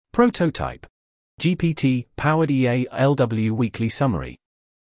Prototype. GPT-powered EA LW Weekly Summary.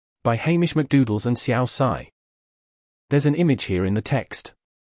 By Hamish McDoodles and Siao Si. There's an image here in the text.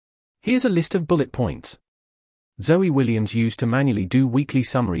 Here's a list of bullet points. Zoe Williams used to manually do weekly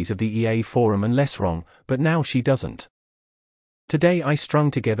summaries of the EA forum and less wrong, but now she doesn't. Today I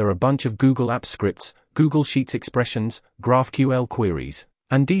strung together a bunch of Google Apps scripts, Google Sheets expressions, GraphQL queries,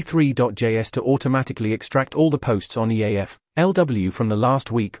 and D3.js to automatically extract all the posts on EAF, LW from the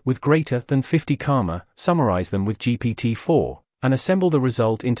last week with greater than 50 comma, summarize them with GPT-4, and assemble the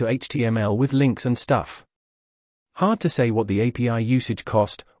result into HTML with links and stuff. Hard to say what the API usage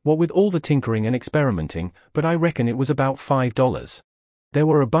cost, what with all the tinkering and experimenting, but I reckon it was about $5. There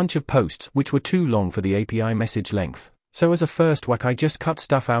were a bunch of posts which were too long for the API message length, so as a first whack I just cut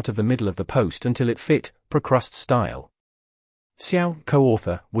stuff out of the middle of the post until it fit, Procrust style. Siao,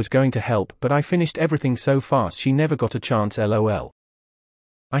 co-author, was going to help, but I finished everything so fast she never got a chance lol.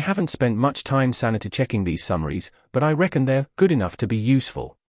 I haven't spent much time sanity checking these summaries, but I reckon they're good enough to be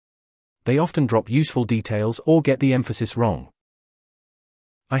useful. They often drop useful details or get the emphasis wrong.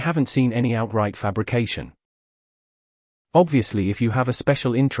 I haven't seen any outright fabrication. Obviously, if you have a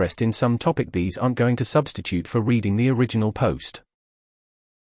special interest in some topic, these aren't going to substitute for reading the original post.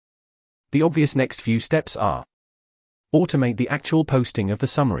 The obvious next few steps are: automate the actual posting of the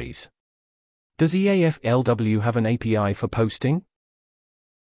summaries. Does EAF LW have an API for posting?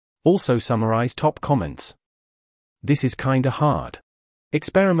 Also summarize top comments. This is kinda hard.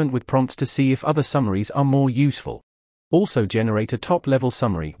 Experiment with prompts to see if other summaries are more useful. Also generate a top-level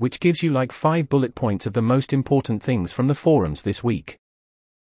summary which gives you like 5 bullet points of the most important things from the forums this week.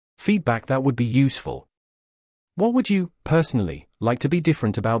 Feedback that would be useful. What would you, personally, like to be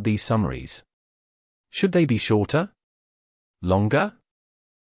different about these summaries? Should they be shorter? Longer?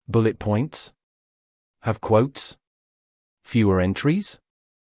 Bullet points? Have quotes? Fewer entries?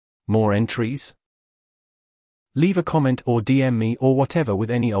 More entries? Leave a comment or DM me or whatever with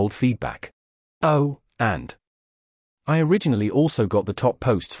any old feedback. Oh, and I originally also got the top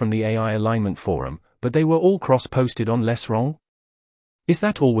posts from the AI alignment forum, but they were all cross-posted on Less Wrong? Is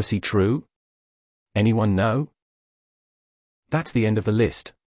that always true? Anyone know? That's the end of the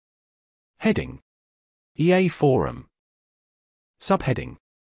list. Heading: EA Forum. Subheading: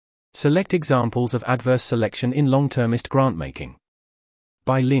 select examples of adverse selection in long-termist grant-making.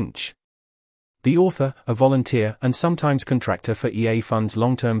 By Lynch. The author, a volunteer and sometimes contractor for EA Fund's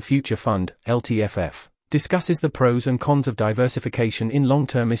Long-Term Future Fund, LTFF, discusses the pros and cons of diversification in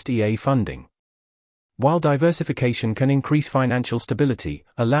long-termist EA funding. While diversification can increase financial stability,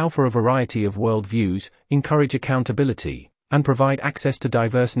 allow for a variety of worldviews, encourage accountability, and provide access to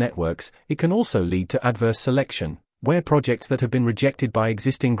diverse networks, it can also lead to adverse selection, where projects that have been rejected by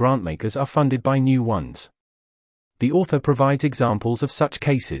existing grantmakers are funded by new ones. The author provides examples of such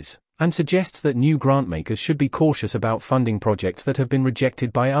cases, and suggests that new grantmakers should be cautious about funding projects that have been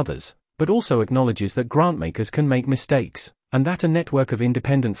rejected by others, but also acknowledges that grantmakers can make mistakes, and that a network of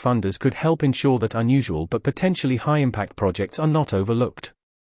independent funders could help ensure that unusual but potentially high-impact projects are not overlooked.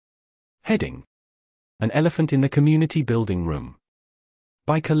 Heading: An Elephant in the Community Building Room.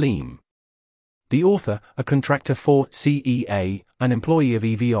 By Kaleem. The author, a contractor for CEA, an employee of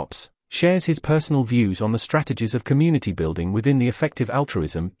EVOps, shares his personal views on the strategies of community building within the effective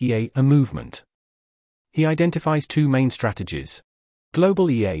altruism EA movement. He identifies 2 main strategies: global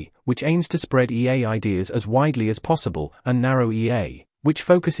EA, which aims to spread EA ideas as widely as possible, and narrow EA, which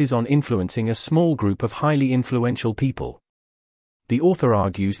focuses on influencing a small group of highly influential people. The author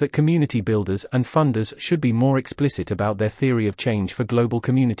argues that community builders and funders should be more explicit about their theory of change for global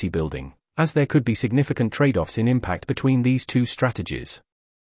community building, as there could be significant trade-offs in impact between these 2 strategies.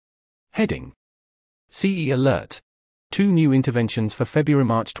 Heading: CE Alert. 2 new interventions for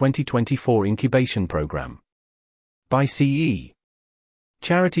February-March 2024 incubation program. By CE.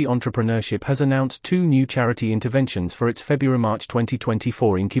 Charity Entrepreneurship has announced 2 new charity interventions for its February-March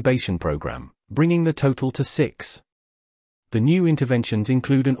 2024 incubation program, bringing the total to 6. The new interventions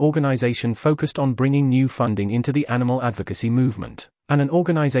include an organization focused on bringing new funding into the animal advocacy movement, and an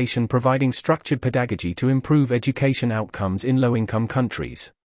organization providing structured pedagogy to improve education outcomes in low-income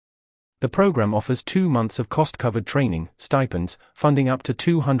countries. The program offers 2 months of cost-covered training, stipends, funding up to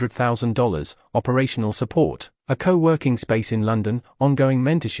 $200,000, operational support, a co-working space in London, ongoing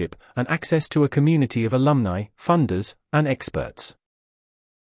mentorship, and access to a community of alumni, funders, and experts.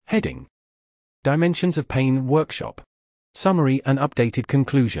 Heading: Dimensions of Pain Workshop. Summary and updated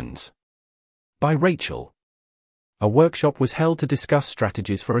conclusions. By Rachel. A workshop was held to discuss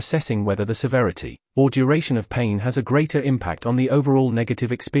strategies for assessing whether the severity or duration of pain has a greater impact on the overall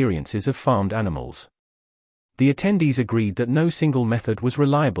negative experiences of farmed animals. The attendees agreed that no single method was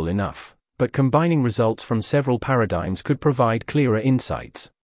reliable enough, but combining results from several paradigms could provide clearer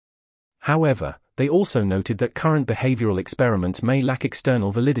insights. However, they also noted that current behavioral experiments may lack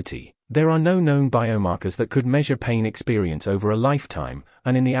external validity. There are no known biomarkers that could measure pain experience over a lifetime,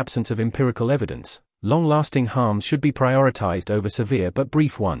 and in the absence of empirical evidence, long-lasting harms should be prioritized over severe but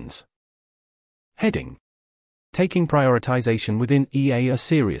brief ones. Heading: Taking prioritization within EA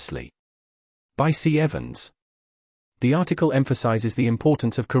seriously. By C. Evans. The article emphasizes the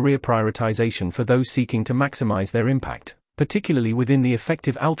importance of career prioritization for those seeking to maximize their impact, particularly within the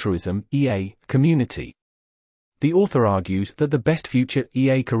effective altruism (EA) community. The author argues that the best future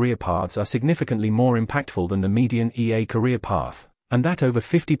EA career paths are significantly more impactful than the median EA career path, and that over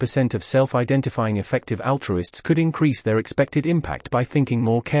 50% of self-identifying effective altruists could increase their expected impact by thinking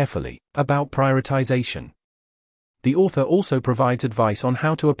more carefully about prioritization. The author also provides advice on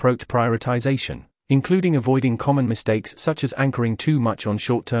how to approach prioritization, including avoiding common mistakes such as anchoring too much on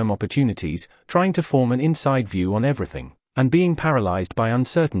short-term opportunities, trying to form an inside view on everything, and being paralyzed by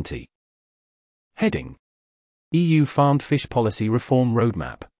uncertainty. Heading: EU Farmed Fish Policy Reform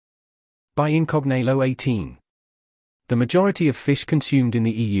Roadmap. By Incognito 18. The majority of fish consumed in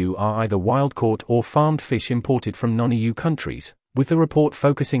the EU are either wild-caught or farmed fish imported from non-EU countries, with the report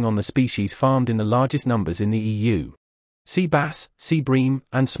focusing on the species farmed in the largest numbers in the EU: sea bass, sea bream,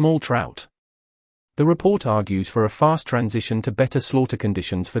 and small trout. The report argues for a fast transition to better slaughter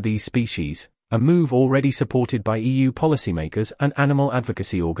conditions for these species, a move already supported by EU policymakers and animal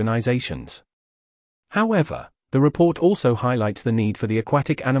advocacy organizations. However, the report also highlights the need for the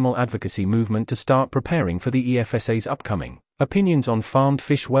aquatic animal advocacy movement to start preparing for the EFSA's upcoming opinions on farmed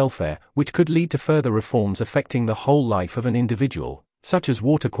fish welfare, which could lead to further reforms affecting the whole life of an individual, such as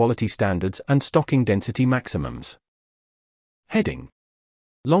water quality standards and stocking density maximums. Heading: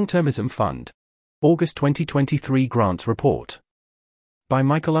 Long-Termism Fund. August 2023 Grants Report. By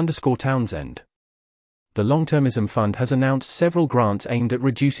Michael_Townsend. The Long-Termism Fund has announced several grants aimed at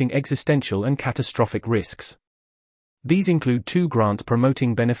reducing existential and catastrophic risks. These include 2 grants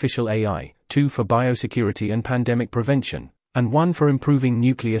promoting beneficial AI, 2 for biosecurity and pandemic prevention, and 1 for improving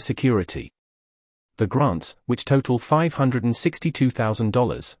nuclear security. The grants, which total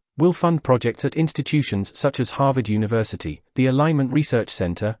 $562,000, will fund projects at institutions such as Harvard University, the Alignment Research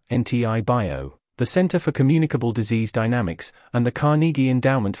Center, NTI Bio, the Center for Communicable Disease Dynamics, and the Carnegie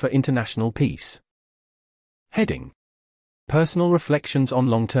Endowment for International Peace. Heading: Personal Reflections on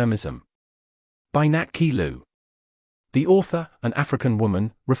Long-Termism. By Nat Kilu. The author, an African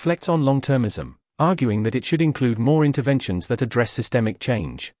woman, reflects on long-termism, arguing that it should include more interventions that address systemic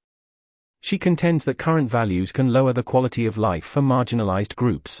change. She contends that current values can lower the quality of life for marginalized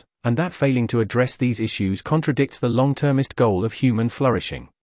groups, and that failing to address these issues contradicts the long-termist goal of human flourishing.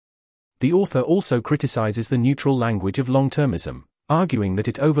 The author also criticizes the neutral language of long-termism, arguing that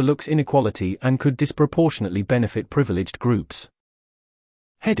it overlooks inequality and could disproportionately benefit privileged groups.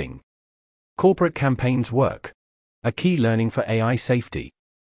 Heading: Corporate Campaigns Work. A Key Learning for AI Safety.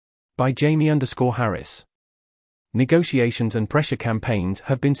 By Jamie_Harris. Negotiations and pressure campaigns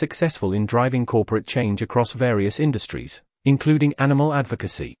have been successful in driving corporate change across various industries, including animal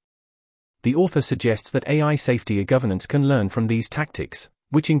advocacy. The author suggests that AI safety governance can learn from these tactics,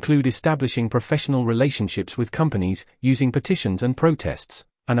 which include establishing professional relationships with companies, using petitions and protests,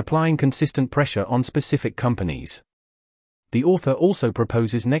 and applying consistent pressure on specific companies. The author also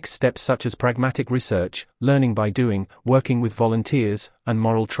proposes next steps such as pragmatic research, learning by doing, working with volunteers, and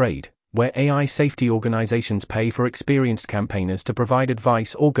moral trade, where AI safety organizations pay for experienced campaigners to provide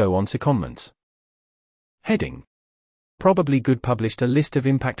advice or go on secondments. Heading: Probably Good published a list of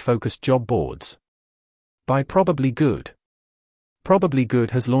impact-focused job boards. By Probably Good. Probably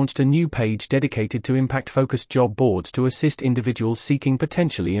Good has launched a new page dedicated to impact-focused job boards to assist individuals seeking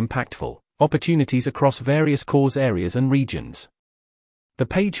potentially impactful opportunities across various cause areas and regions. The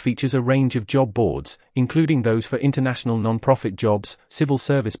page features a range of job boards, including those for international non-profit jobs, civil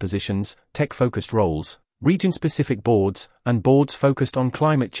service positions, tech-focused roles, region-specific boards, and boards focused on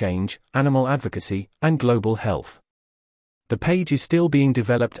climate change, animal advocacy, and global health. The page is still being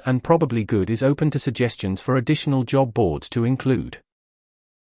developed, and Probably Good is open to suggestions for additional job boards to include.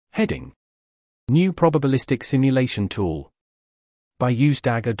 Heading: New Probabilistic Simulation Tool. By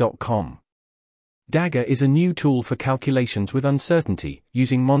usedagger.com. Dagger is a new tool for calculations with uncertainty,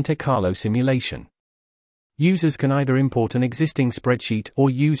 using Monte Carlo simulation. Users can either import an existing spreadsheet or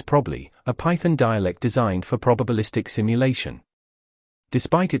use Probly, a Python dialect designed for probabilistic simulation.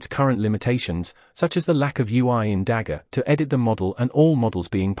 Despite its current limitations, such as the lack of UI in Dagger to edit the model and all models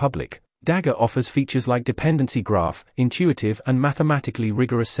being public, Dagger offers features like dependency graph, intuitive and mathematically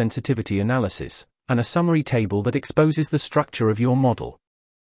rigorous sensitivity analysis, and a summary table that exposes the structure of your model.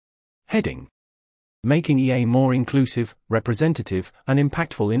 Heading: Making EA more inclusive, representative, and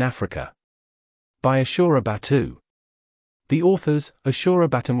impactful in Africa. By Ashura Batu. The authors, Ashura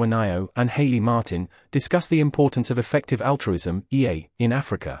Batamwanayo and Haley Martin, discuss the importance of effective altruism, EA, in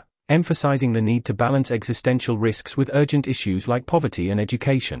Africa, emphasizing the need to balance existential risks with urgent issues like poverty and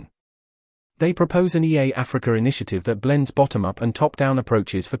education. They propose an EA Africa initiative that blends bottom-up and top-down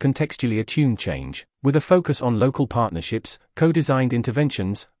approaches for contextually attuned change, with a focus on local partnerships, co-designed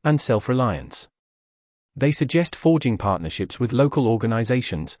interventions, and self-reliance. They suggest forging partnerships with local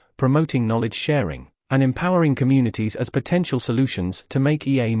organizations, promoting knowledge sharing, and empowering communities as potential solutions to make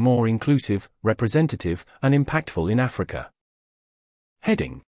EA more inclusive, representative, and impactful in Africa.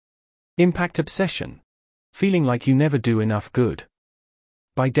 Heading: Impact Obsession. Feeling like you never do enough good.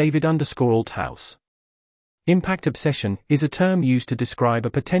 By David Althouse. Impact obsession is a term used to describe a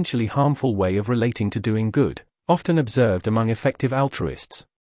potentially harmful way of relating to doing good, often observed among effective altruists.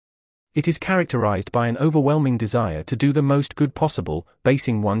 It is characterized by an overwhelming desire to do the most good possible,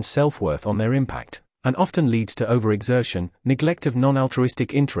 basing one's self-worth on their impact, and often leads to overexertion, neglect of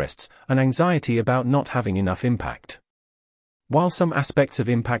non-altruistic interests, and anxiety about not having enough impact. While some aspects of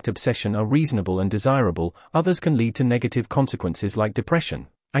impact obsession are reasonable and desirable, others can lead to negative consequences like depression,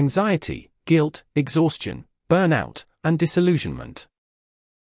 anxiety, guilt, exhaustion, burnout, and disillusionment.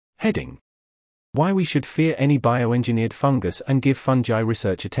 Heading: Why we should fear any bioengineered fungus and give fungi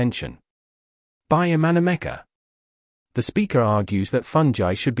research attention. By Emanameka. The speaker argues that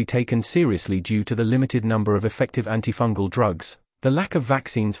fungi should be taken seriously due to the limited number of effective antifungal drugs, the lack of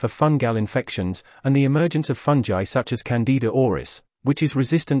vaccines for fungal infections, and the emergence of fungi such as Candida auris, which is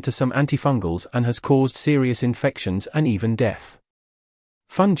resistant to some antifungals and has caused serious infections and even death.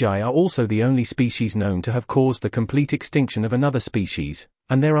 Fungi are also the only species known to have caused the complete extinction of another species,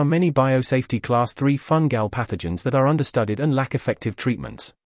 and there are many biosafety class 3 fungal pathogens that are understudied and lack effective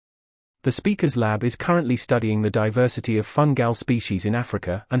treatments. The speaker's lab is currently studying the diversity of fungal species in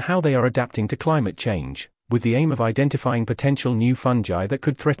Africa and how they are adapting to climate change, with the aim of identifying potential new fungi that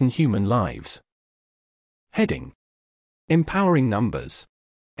could threaten human lives. Heading: Empowering Numbers.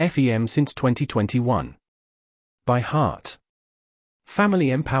 FEM since 2021. By Hart. Family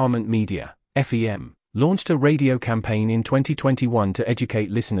Empowerment Media, FEM, launched a radio campaign in 2021 to educate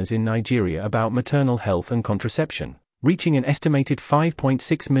listeners in Nigeria about maternal health and contraception, reaching an estimated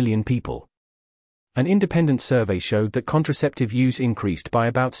 5.6 million people. An independent survey showed that contraceptive use increased by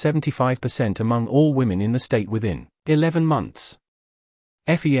about 75% among all women in the state within 11 months.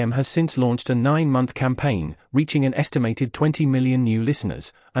 FEM has since launched a 9-month campaign, reaching an estimated 20 million new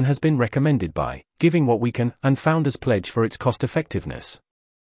listeners, and has been recommended by Giving What We Can and Founders Pledge for its cost-effectiveness.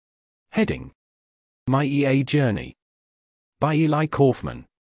 Heading: My EA Journey. By Eli Kaufman.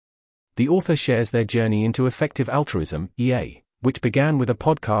 The author shares their journey into effective altruism, EA, which began with a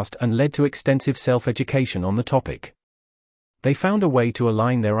podcast and led to extensive self-education on the topic. They found a way to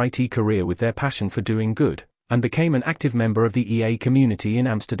align their IT career with their passion for doing good, and became an active member of the EA community in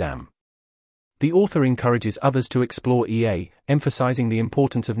Amsterdam. The author encourages others to explore EA, emphasizing the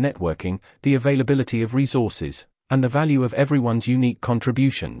importance of networking, the availability of resources, and the value of everyone's unique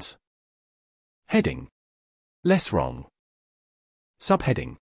contributions. Heading: Less wrong.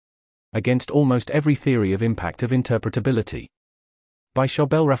 Subheading: Against almost every theory of impact of interpretability. By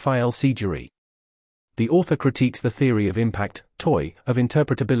Charbel Raphael Sijari. The author critiques the theory of impact, TOI, of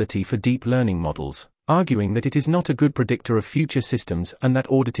interpretability for deep learning models, arguing that it is not a good predictor of future systems and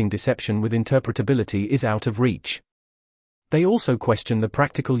that auditing deception with interpretability is out of reach. They also question the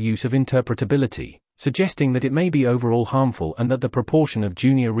practical use of interpretability, suggesting that it may be overall harmful and that the proportion of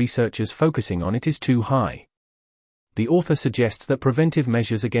junior researchers focusing on it is too high. The author suggests that preventive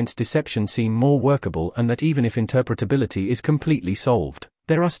measures against deception seem more workable and that even if interpretability is completely solved,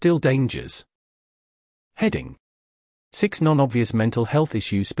 there are still dangers. Heading: 6 non-obvious mental health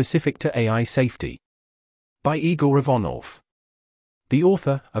issues specific to AI safety. By Igor Ivanov. The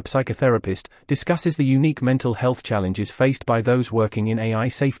author, a psychotherapist, discusses the unique mental health challenges faced by those working in AI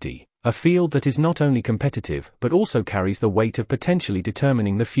safety, a field that is not only competitive but also carries the weight of potentially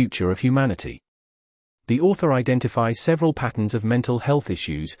determining the future of humanity. The author identifies several patterns of mental health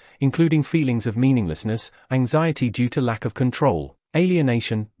issues, including feelings of meaninglessness, anxiety due to lack of control,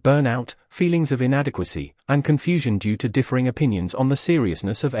 alienation, burnout, feelings of inadequacy, and confusion due to differing opinions on the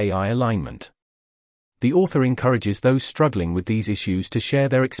seriousness of AI alignment. The author encourages those struggling with these issues to share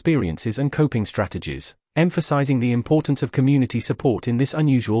their experiences and coping strategies, emphasizing the importance of community support in this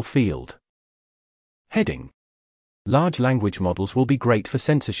unusual field. Heading: Large language models will be great for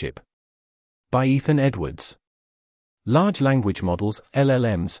censorship. By Ethan Edwards. Large language models,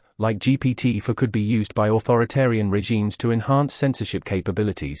 LLMs, like GPT-4 could be used by authoritarian regimes to enhance censorship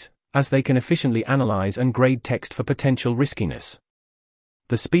capabilities, as they can efficiently analyze and grade text for potential riskiness.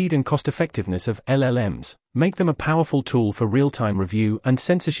 The speed and cost-effectiveness of LLMs make them a powerful tool for real-time review and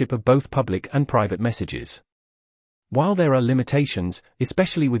censorship of both public and private messages. While there are limitations,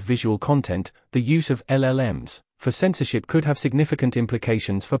 especially with visual content, the use of LLMs for censorship could have significant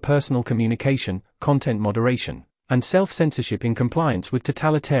implications for personal communication, content moderation, and self-censorship in compliance with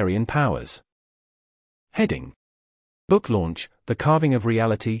totalitarian powers. Heading: Book launch, The Carving of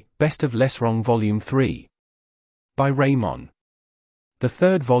Reality, Best of Less Wrong Volume 3. By Raymond. The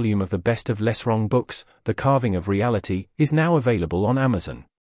third volume of the Best of Less Wrong books, The Carving of Reality, is now available on Amazon.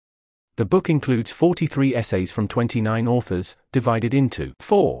 The book includes 43 essays from 29 authors, divided into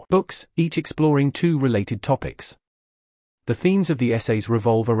 4 books, each exploring 2 related topics. The themes of the essays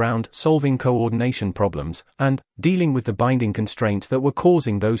revolve around solving coordination problems and dealing with the binding constraints that were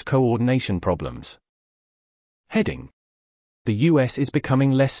causing those coordination problems. Heading: The US is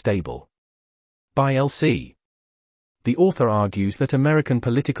becoming less stable. By L.C. The author argues that American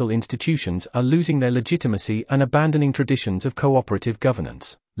political institutions are losing their legitimacy and abandoning traditions of cooperative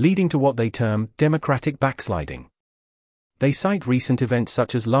governance, leading to what they term democratic backsliding. They cite recent events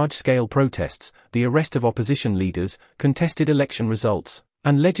such as large-scale protests, the arrest of opposition leaders, contested election results,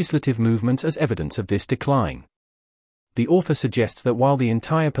 and legislative movements as evidence of this decline. The author suggests that while the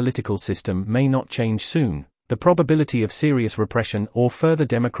entire political system may not change soon, the probability of serious repression or further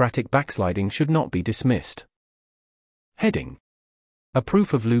democratic backsliding should not be dismissed. Heading: A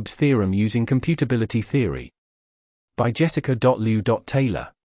Proof of Loeb's Theorem Using Computability Theory. By Jessica Liu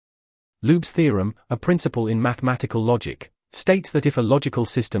Taylor. Loeb's theorem, a principle in mathematical logic, states that if a logical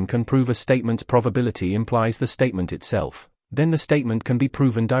system can prove a statement's probability implies the statement itself, then the statement can be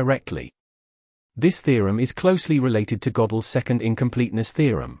proven directly. This theorem is closely related to Gödel's second incompleteness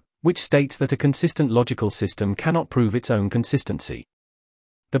theorem, which states that a consistent logical system cannot prove its own consistency.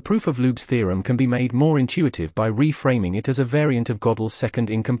 The proof of Loeb's theorem can be made more intuitive by reframing it as a variant of Gödel's second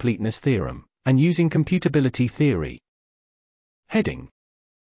incompleteness theorem, and using computability theory. Heading: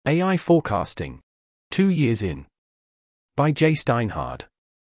 AI Forecasting. 2 years in. By J. Steinhard.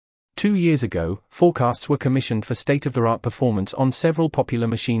 2 years ago, forecasts were commissioned for state-of-the-art performance on several popular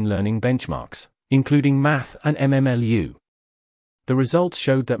machine learning benchmarks, including Math and MMLU. The results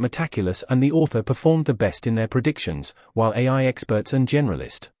showed that Metaculus and the author performed the best in their predictions, while AI experts and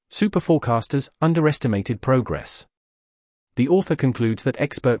generalist, superforecasters, underestimated progress. The author concludes that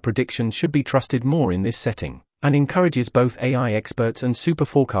expert predictions should be trusted more in this setting, and encourages both AI experts and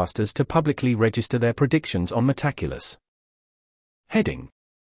superforecasters to publicly register their predictions on Metaculus. Heading: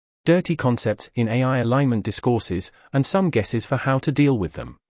 Dirty Concepts in AI Alignment Discourses, and Some Guesses for How to Deal with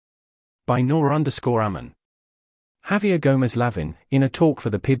Them. By Nora_Aman. Javier Gomez-Lavin, in a talk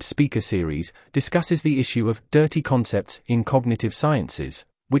for the PIB Speaker Series, discusses the issue of dirty concepts in cognitive sciences,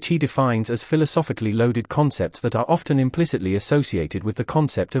 which he defines as philosophically loaded concepts that are often implicitly associated with the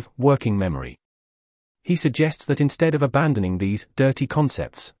concept of working memory. He suggests that instead of abandoning these dirty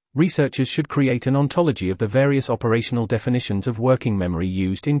concepts, researchers should create an ontology of the various operational definitions of working memory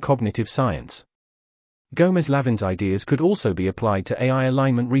used in cognitive science. Gomez-Lavin's ideas could also be applied to AI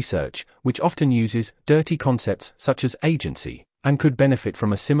alignment research, which often uses dirty concepts such as agency, and could benefit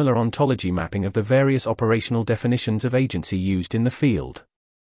from a similar ontology mapping of the various operational definitions of agency used in the field.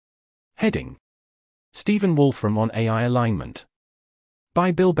 Heading: Stephen Wolfram on AI Alignment.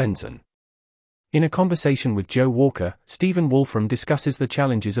 By Bill Benson. In a conversation with Joe Walker, Stephen Wolfram discusses the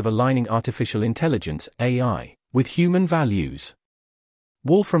challenges of aligning artificial intelligence, AI, with human values.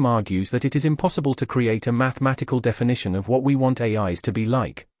 Wolfram argues that it is impossible to create a mathematical definition of what we want AIs to be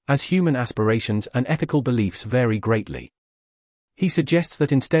like, as human aspirations and ethical beliefs vary greatly. He suggests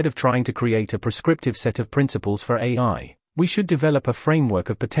that instead of trying to create a prescriptive set of principles for AI, we should develop a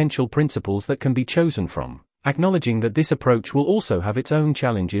framework of potential principles that can be chosen from, acknowledging that this approach will also have its own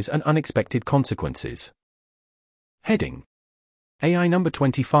challenges and unexpected consequences. Heading: AI number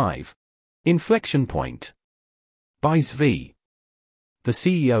 25. Inflection Point. By Zvi. The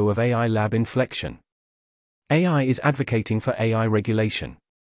CEO of AI Lab Inflection. AI is advocating for AI regulation.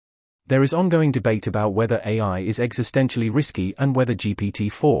 There is ongoing debate about whether AI is existentially risky and whether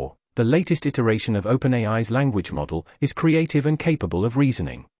GPT-4, the latest iteration of OpenAI's language model, is creative and capable of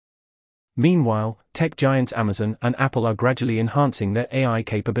reasoning. Meanwhile, tech giants Amazon and Apple are gradually enhancing their AI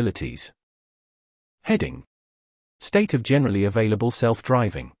capabilities. Heading: State of Generally Available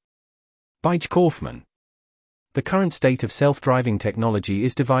Self-Driving. By J. Kaufman. The current state of self-driving technology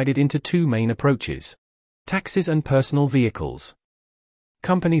is divided into 2 main approaches: taxis and personal vehicles.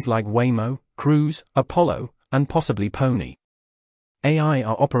 Companies like Waymo, Cruise, Apollo, and possibly Pony. AI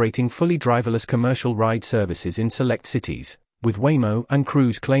are operating fully driverless commercial ride services in select cities, with Waymo and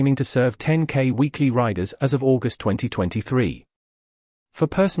Cruise claiming to serve 10K weekly riders as of August 2023. For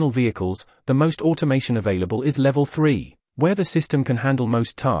personal vehicles, the most automation available is Level 3, where the system can handle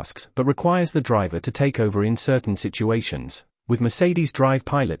most tasks but requires the driver to take over in certain situations, with Mercedes Drive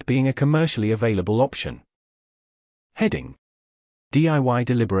Pilot being a commercially available option. Heading: DIY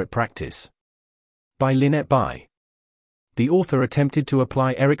Deliberate Practice. By Lynette Bai. The author attempted to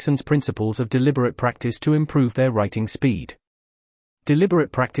apply Erickson's principles of deliberate practice to improve their writing speed.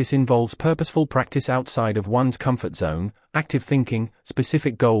 Deliberate practice involves purposeful practice outside of one's comfort zone, active thinking,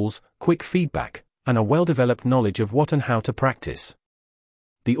 specific goals, quick feedback, and a well-developed knowledge of what and how to practice.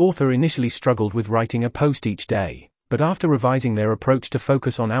 The author initially struggled with writing a post each day, but after revising their approach to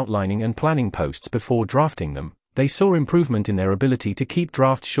focus on outlining and planning posts before drafting them, they saw improvement in their ability to keep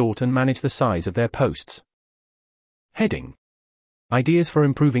drafts short and manage the size of their posts. Heading: Ideas for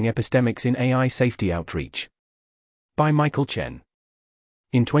Improving Epistemics in AI Safety Outreach. By Michael Chen.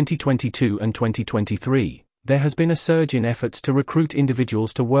 In 2022 and 2023, there has been a surge in efforts to recruit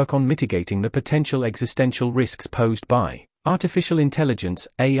individuals to work on mitigating the potential existential risks posed by artificial intelligence,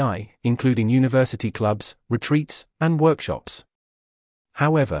 AI, including university clubs, retreats, and workshops.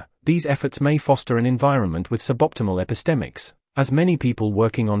 However, these efforts may foster an environment with suboptimal epistemics, as many people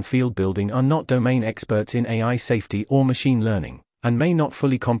working on field building are not domain experts in AI safety or machine learning, and may not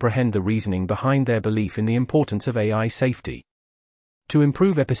fully comprehend the reasoning behind their belief in the importance of AI safety. To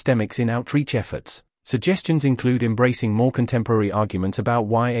improve epistemics in outreach efforts, suggestions include embracing more contemporary arguments about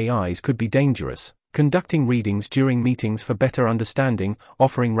why AIs could be dangerous, conducting readings during meetings for better understanding,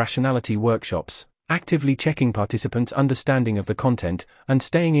 offering rationality workshops, actively checking participants' understanding of the content, and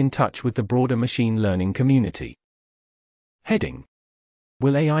staying in touch with the broader machine learning community. Heading: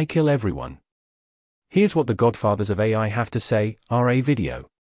 Will AI kill everyone? Here's what the godfathers of AI have to say, RA video.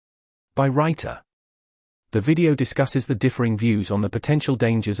 By writer. The video discusses the differing views on the potential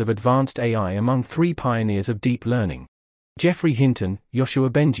dangers of advanced AI among three pioneers of deep learning: Geoffrey Hinton, Yoshua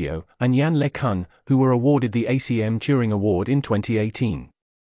Bengio, and Yann LeCun, who were awarded the ACM Turing Award in 2018.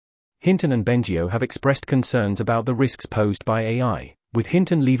 Hinton and Bengio have expressed concerns about the risks posed by AI, with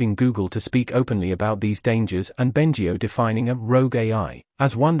Hinton leaving Google to speak openly about these dangers and Bengio defining a rogue AI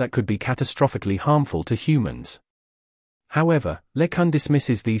as one that could be catastrophically harmful to humans. However, LeCun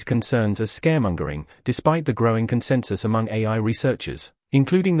dismisses these concerns as scaremongering, despite the growing consensus among AI researchers,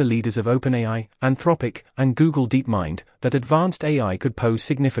 including the leaders of OpenAI, Anthropic, and Google DeepMind, that advanced AI could pose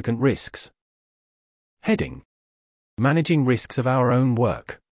significant risks. Heading: Managing Risks of Our Own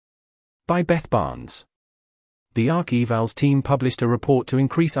Work. By Beth Barnes. The ArcEvals team published a report to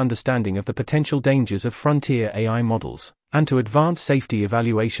increase understanding of the potential dangers of frontier AI models, and to advance safety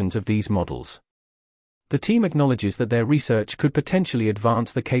evaluations of these models. The team acknowledges that their research could potentially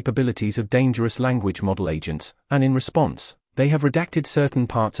advance the capabilities of dangerous language model agents, and in response, they have redacted certain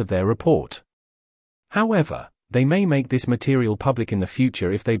parts of their report. However, they may make this material public in the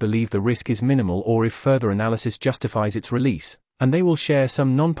future if they believe the risk is minimal or if further analysis justifies its release, and they will share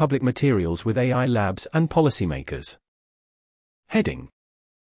some non-public materials with AI labs and policymakers. Heading: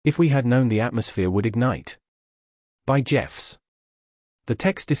 If We Had Known the Atmosphere Would Ignite. By Jeffs. The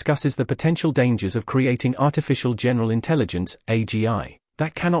text discusses the potential dangers of creating artificial general intelligence, AGI,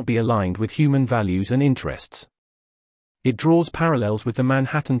 that cannot be aligned with human values and interests. It draws parallels with the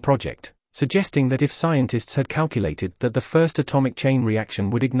Manhattan Project, suggesting that if scientists had calculated that the first atomic chain reaction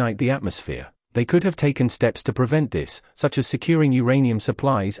would ignite the atmosphere, they could have taken steps to prevent this, such as securing uranium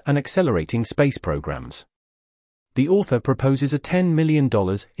supplies and accelerating space programs. The author proposes a $10 million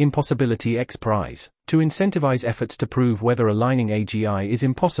Impossibility X Prize to incentivize efforts to prove whether aligning AGI is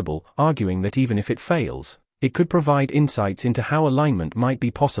impossible, arguing that even if it fails, it could provide insights into how alignment might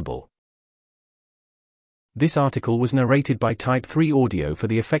be possible. This article was narrated by Type 3 Audio for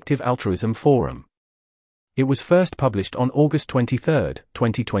the Effective Altruism Forum. It was first published on August 23,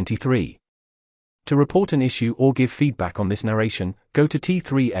 2023. To report an issue or give feedback on this narration, go to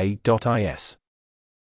t3a.is.